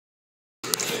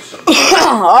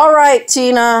All right,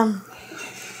 Tina.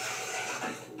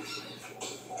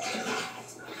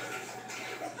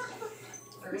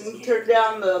 Turn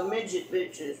down the midget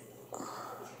bitches.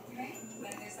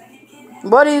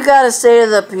 What do you got to say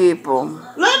to the people?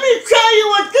 Let me tell you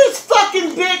what this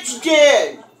fucking bitch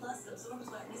did.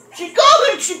 She goes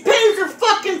and she pays her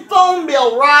fucking phone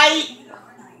bill, right?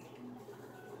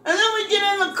 And then we get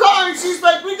in the car and she's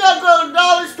like, we gotta go to the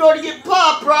dollar store to get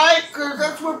pop, right? Because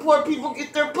that's where poor people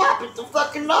get their pop, at the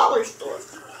fucking dollar store.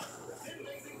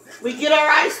 We get our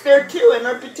ice there too and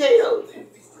our potatoes.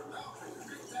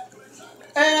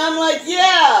 And I'm like,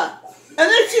 yeah. And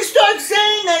then she starts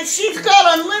saying that she's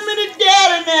got unlimited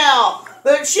data now.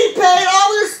 That she paid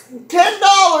all this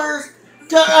 $10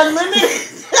 to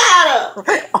unlimited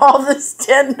data. All this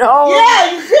 $10?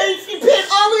 Yeah, you said she paid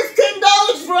all this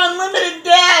 $10 for unlimited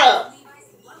data.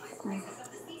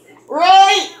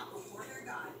 Right?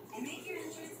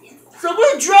 So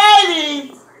we're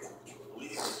driving.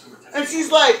 And she's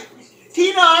like,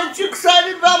 Tina, aren't you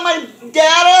excited about my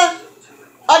data?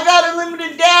 I got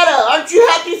unlimited data. Aren't you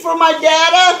happy for my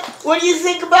data? What do you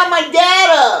think about my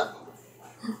data?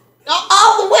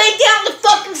 All the way down the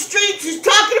fucking street, she's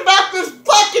talking about this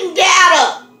fucking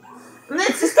data. And then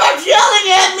she starts yelling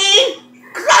at me,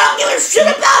 because I don't give a shit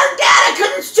about her data,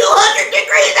 because it's 200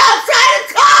 degrees outside,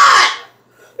 it's hot.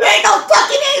 There ain't no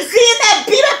fucking AC in that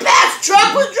beat-up-ass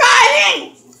truck we're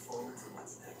driving.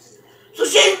 So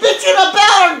she's bitching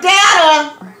about her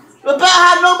data, about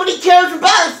how nobody cares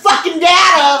about her fucking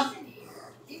data.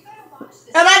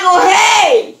 And I go,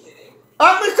 hey,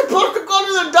 aren't we supposed to go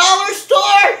to the dollar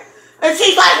store? And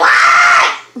she's like,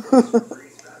 what?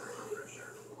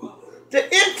 The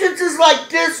entrance is like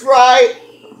this, right?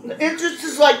 The entrance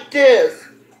is like this.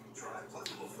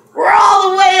 We're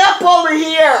all the way up over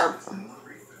here.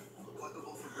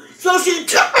 So she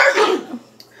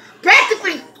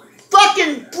practically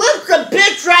fucking flips a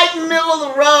bitch right in the middle of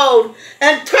the road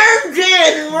and turns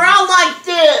in, and we're all like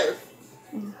this.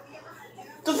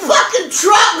 The fucking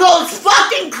truck goes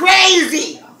fucking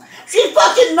crazy. She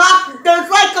fucking knocked, there's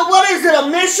like a, what is it, a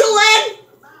Michelin?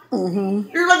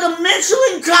 Mm-hmm. There's like a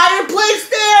Michelin tire place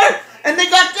there, and they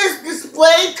got this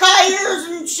display tires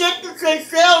and shit that say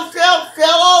sell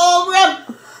all over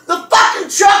them. The fucking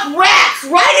truck racks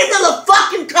right into the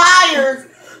fucking tires.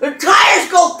 The tires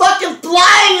go fucking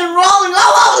flying and rolling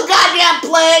all over the goddamn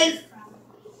place.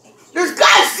 This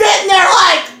guy's sitting there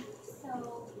like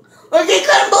he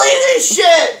couldn't believe this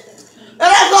shit. And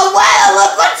I go, wow,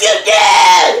 look what you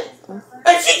did.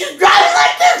 And she's just driving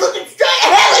like this, looking straight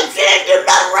ahead like she didn't do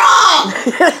nothing wrong.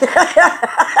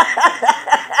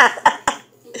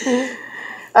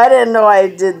 I didn't know I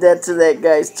did that to that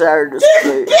guy's tire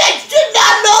display. This bitch did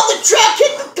not know the truck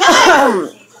hit the tire.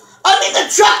 I mean, the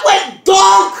truck went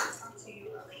donk.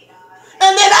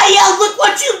 And then I yelled, look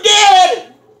what you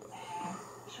did.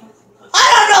 I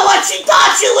don't know what she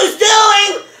thought she was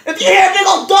doing. If you hear a big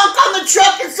old dunk on the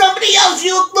truck and somebody else,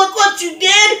 you look what you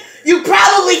did, you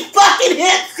probably fucking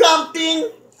hit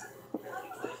something.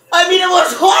 I mean, it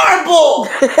was horrible.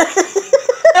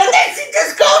 And then she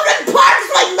just goes and parks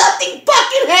like nothing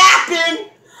fucking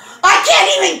happened. I can't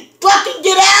even fucking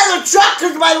get out of the truck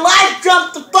because my life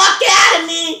jumped the fuck out of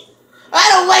me. I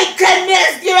had to wait 10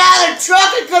 minutes to get out of the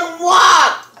truck. I couldn't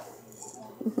walk.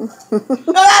 And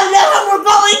when we're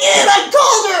going in, I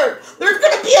told her there's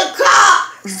going to be a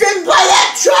cop sitting by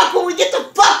that truck when we get the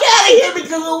fuck out of here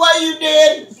because of what you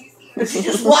did. And she's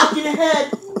just walking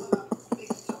ahead.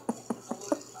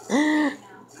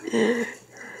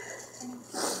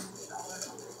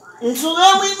 And so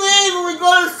then we leave and we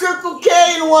go to Circle K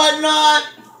and whatnot.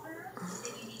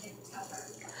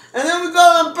 And then we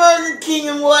go to Burger King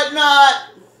and whatnot.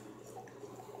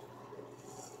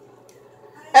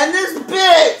 And this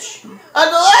bitch, I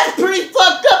go, that's pretty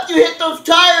fucked up. You hit those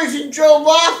tires and drove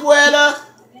off, Weta.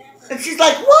 And she's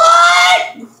like,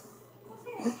 what?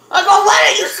 I go, why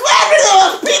did you slam into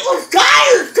those people's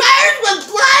tires? Tires went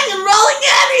flying and rolling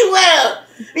everywhere.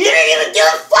 You didn't even give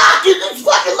a fuck. You're just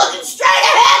fucking looking straight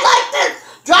ahead like this,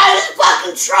 driving this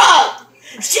fucking truck.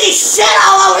 She shit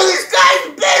all over this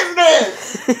guy's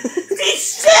business. She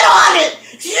shit on it.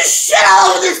 She just shit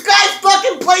all over this guy's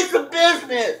fucking place of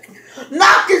business.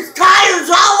 Knocked his tires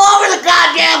all over the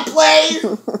goddamn place.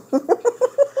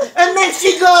 And then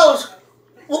she goes,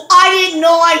 well, I didn't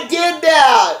know I did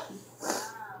that.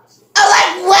 I'm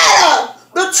like, Weta,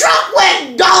 the truck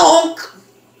went donk.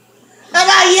 And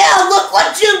I yelled, look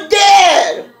what you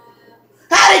did.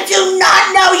 How did you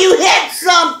not know you hit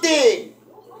something?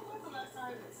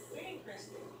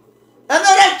 And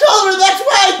then I told her, that's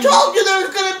why I told you there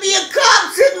was going to be a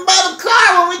cop sitting by the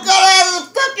car when we got out of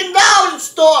the fucking dollar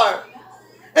store.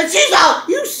 And she's all,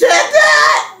 you said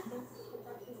that?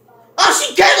 All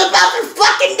she cares about is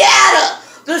fucking data.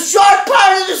 The short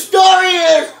part of the story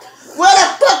is,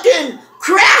 Weta fucking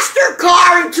crashed her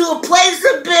car into a place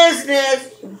of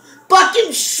business,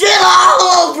 fucking shit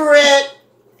all over it,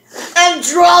 and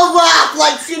drove off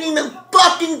like she didn't even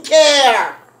fucking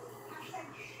care.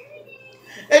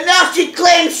 And now she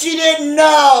claims she didn't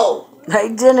know. I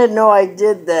didn't know I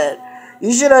did that.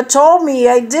 You should have told me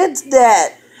I did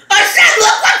that. I said,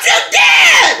 look what you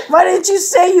did! Why didn't you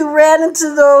say you ran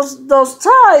into those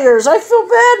tires? I feel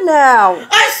bad now.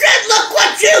 I said, look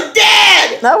what you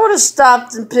did! I would have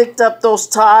stopped and picked up those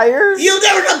tires. There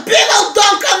was a big old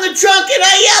dunk on the trunk and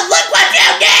I yelled, look what you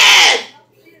did!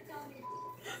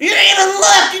 You didn't even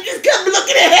look, you just kept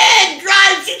looking ahead,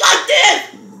 driving, she's like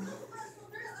this.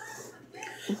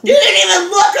 You didn't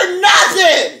even look or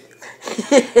nothing!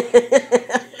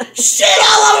 Shit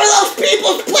all over those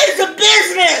people's place of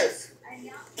business!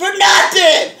 For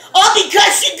nothing! All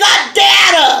because she got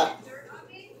data!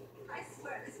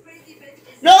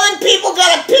 Knowing people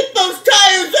gotta pick those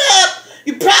tires up,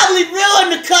 you probably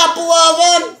ruined a couple of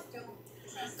them.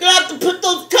 Gonna have to put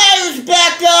those tires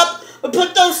back up, or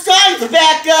put those signs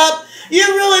back up. You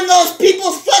ruined those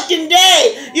people's fucking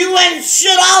day. You went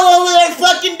shit all over their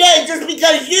fucking day just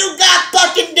because you got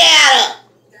fucking data.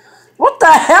 What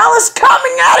the hell is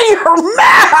coming out of your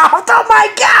mouth? Oh my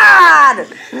god!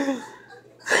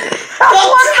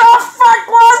 What the fuck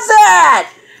was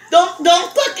that?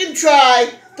 Don't fucking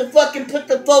try to fucking put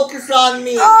the focus on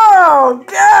me. Oh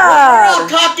god! We're all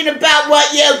talking about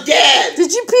what you did.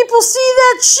 Did you people see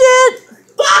that shit?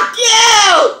 Fuck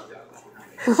you!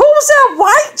 What was that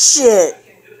white shit?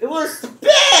 It was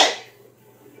spit.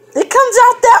 It comes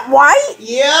out that white?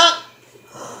 Yep.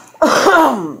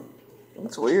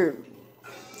 That's weird.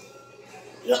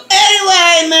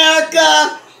 Anyway,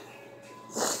 America.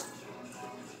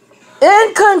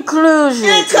 In conclusion,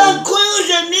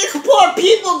 these poor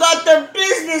people got their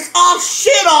business all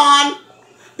shit on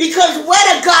because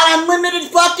Weta got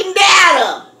unlimited fucking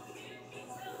data.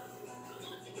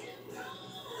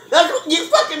 You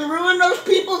fucking ruined those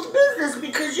people's business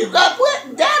because you got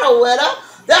data, Weta.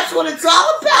 That's what it's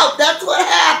all about. That's what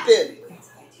happened.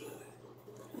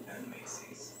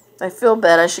 I feel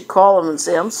bad. I should call him and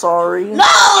say I'm sorry. No,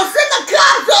 send the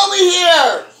cops over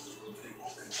here.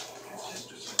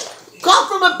 Call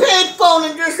from a payphone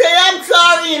and just say I'm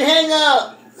sorry and hang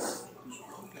up.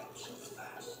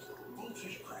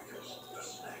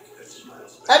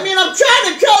 I mean, I'm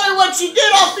trying to tell her what she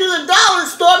did all through the dollar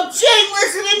store, but she ain't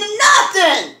listening to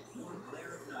nothing.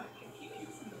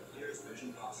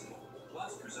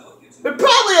 There's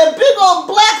probably a big old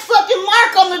black fucking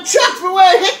mark on the truck for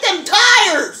where it hit them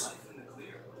tires.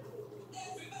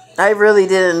 I really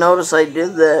didn't notice I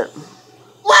did that.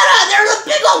 What? There's a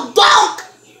big old donk.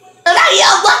 And I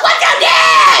yelled, look what you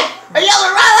did! I yelled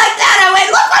it right like that. I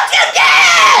went, look what you did!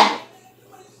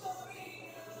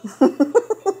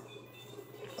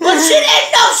 But she didn't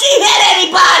know she hit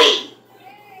anybody.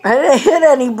 I didn't hit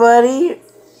anybody.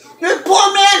 This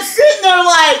poor man's sitting there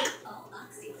like,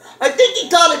 I think he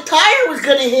thought a tire was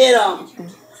going to hit him.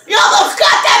 You almost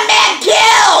got that man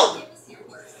killed!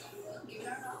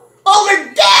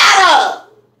 Over data!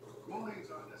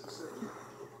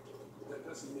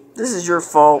 This is your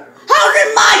fault. How's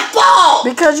it my fault?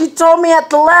 Because you told me at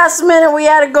the last minute we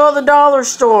had to go to the dollar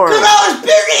store. Because I was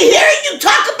busy hearing you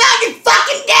talk about your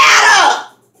fucking data!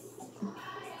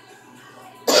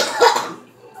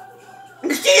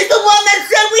 She's the one that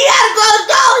said we had to go to the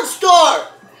dollar store!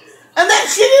 And then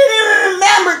she didn't even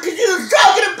remember because she was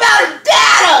talking about her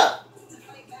data!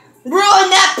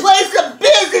 Ruined that place of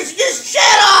business, just shit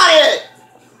on it!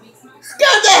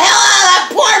 Scared the hell out of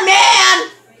that poor man!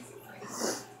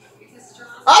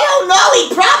 I don't know, he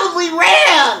probably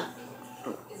ran!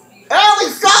 I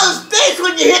only saw his face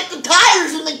when you hit the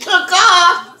tires and they took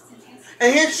off!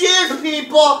 And here she is,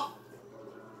 people!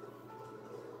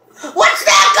 What's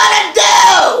that gonna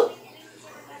do?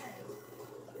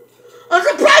 I'm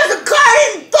surprised the car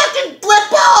didn't fucking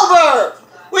flip over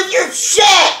with your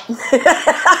shit!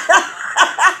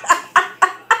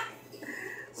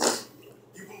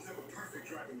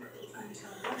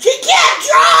 She can't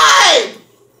drive!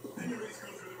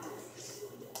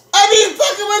 I mean,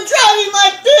 fucking we're driving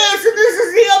like this, and this is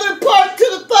the other part to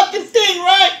the fucking thing,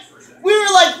 right? We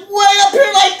were like way up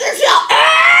here like this,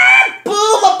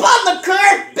 boom, up on the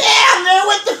curb, bam, there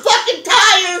with the fucking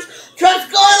tires, truck's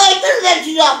going like this, and then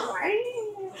she's up,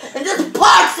 and just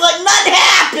parks like nothing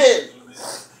happened.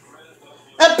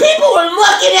 And people were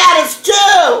looking at us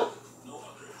too.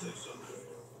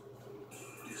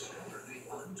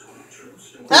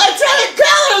 And I tried to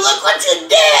tell her, look what you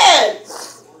did.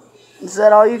 Is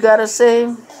that all you gotta say?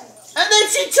 And then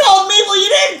she told me, well,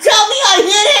 you didn't tell me I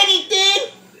hit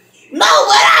anything. No,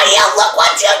 when I yelled, look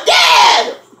what you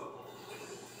did.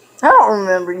 I don't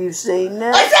remember you saying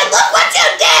that. I said, look what you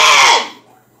did.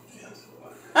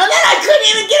 And then I couldn't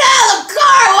even get out of the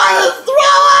car. I wanted to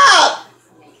throw up.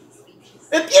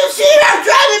 If you see her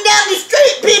driving down the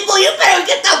street, people, you better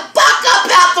get the fuck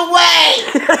up out the way.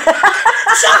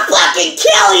 She'll fucking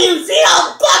kill you. She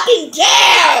don't fucking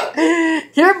care.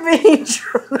 You're being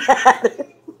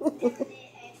dramatic.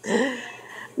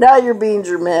 Now you're being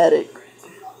dramatic.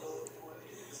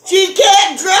 She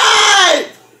can't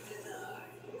drive.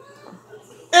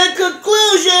 In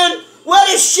conclusion, wet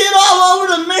as shit all over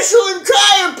the Michelin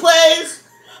tire place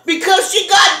because she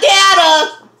got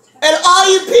data. And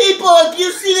all you people, if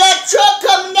you see that truck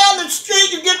coming down the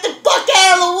street, you get the fuck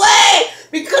out of the way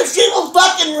because she will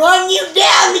fucking run you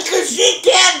down because she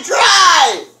can't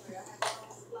drive.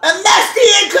 And that's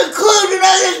the conclusion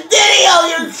of this video.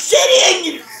 You're shitty and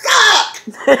you suck.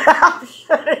 I'm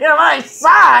shitty and I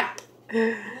suck.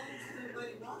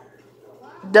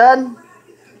 Done?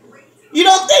 You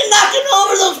don't think knocking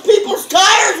over those people's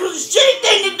tires was a shitty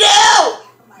thing to do?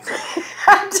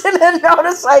 I didn't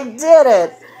notice I did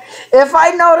it. If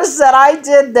I noticed that I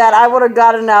did that, I would have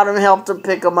gotten out and helped him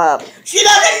pick him up. She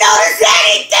doesn't notice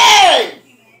anything!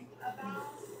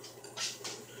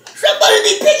 Somebody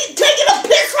be taking a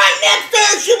piss right next to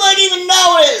her, she wouldn't even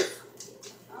notice.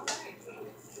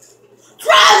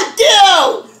 Try to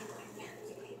do!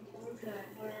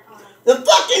 There's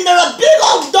a big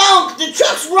old donk, the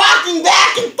truck's rocking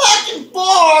back and fucking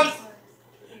forth.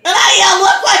 And I yell,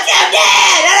 look what you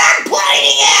did! And I'm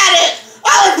pointing at it!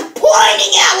 I was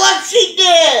pointing at what she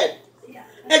did!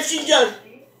 And she just...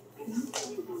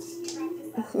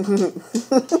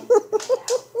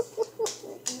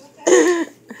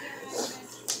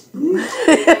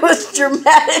 It was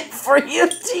dramatic for you,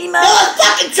 Tina. It was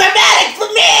fucking dramatic for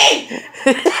me!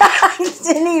 I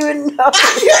didn't even know.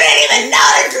 You didn't even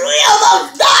notice we almost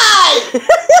died!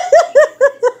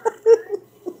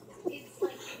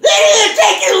 They didn't even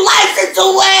take your license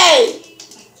away!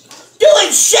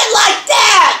 Doing shit like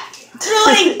that!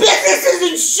 Ruining businesses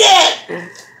and shit!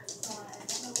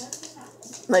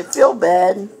 I feel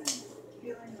bad.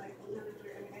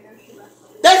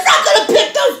 That's not gonna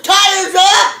pick those tires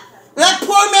up! That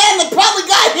poor man that probably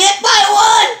got hit by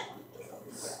one!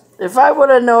 If I would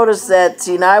have noticed that,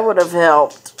 Tina, I would have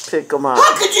helped pick him up.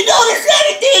 How could you notice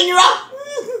anything? You're all...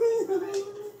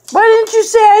 Why didn't you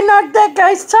say I knocked that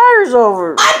guy's tires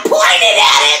over? I pointed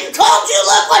at it and told you,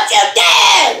 look what you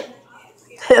did!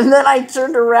 And then I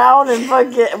turned around and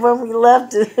fucking, when we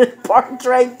left, it parked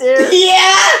right there.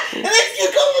 Yeah! And then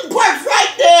you go and parks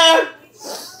right there!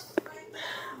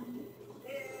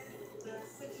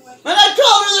 And I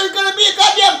told her there's gonna be a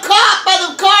goddamn cop by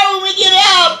the car when we get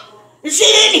out! And she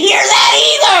didn't hear that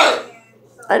either!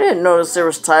 I didn't notice there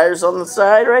was tires on the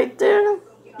side right there.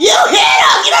 You hit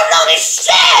him! You don't notice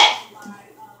shit!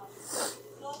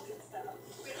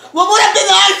 What would have been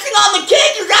the icing on the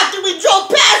cake is after we drove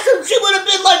past him, she would have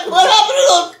been like, what happened to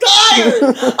those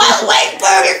tires? I was waiting for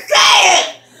her to say it!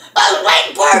 I was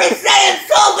waiting for her to say it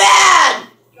so bad!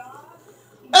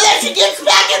 And then she gets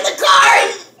back in the car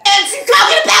and she's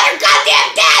talking about her goddamn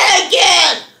data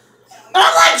again! And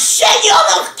I'm like, shit, you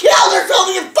almost killed us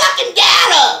over your fucking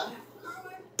data!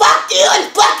 Fuck you and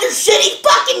fuck your shitty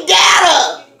fucking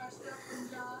data!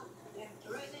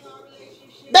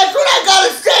 That's what I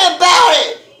gotta say about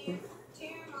it!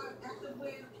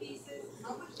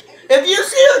 If you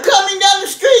see her coming down the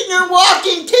street and you're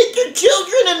walking, take your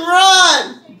children and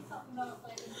run!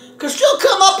 Cause she'll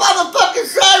come up on the fucking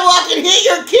sidewalk and hit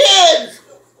your kids!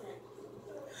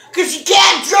 Cause she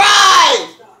can't drive!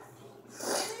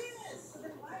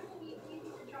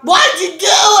 Why'd you do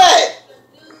it?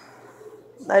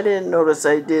 I didn't notice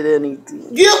I did anything.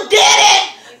 You did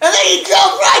it! And then you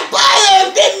drove right by there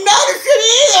and didn't notice it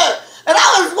either! And I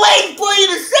was waiting for you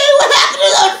to say what happened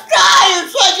to those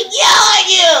tires so I could yell at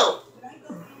you!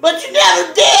 But you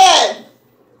never did!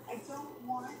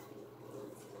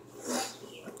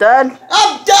 Done?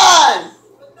 I'm done!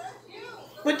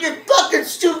 But your fucking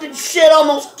stupid shit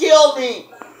almost killed me!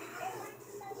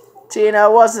 Tina,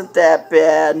 it wasn't that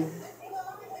bad.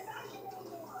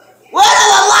 What are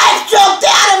the life jumped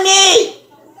out of me?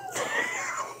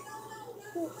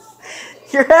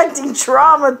 You're acting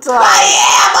traumatized. I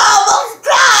am almost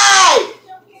died!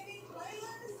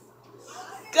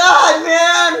 God,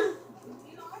 man!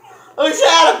 I wish I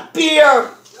had a beer.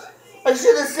 I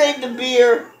should have saved a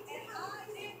beer.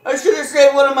 I should have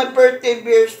saved one of my birthday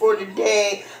beers for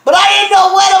today. But I didn't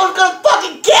know when it was gonna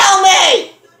fucking kill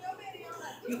me!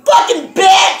 You fucking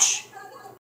bitch!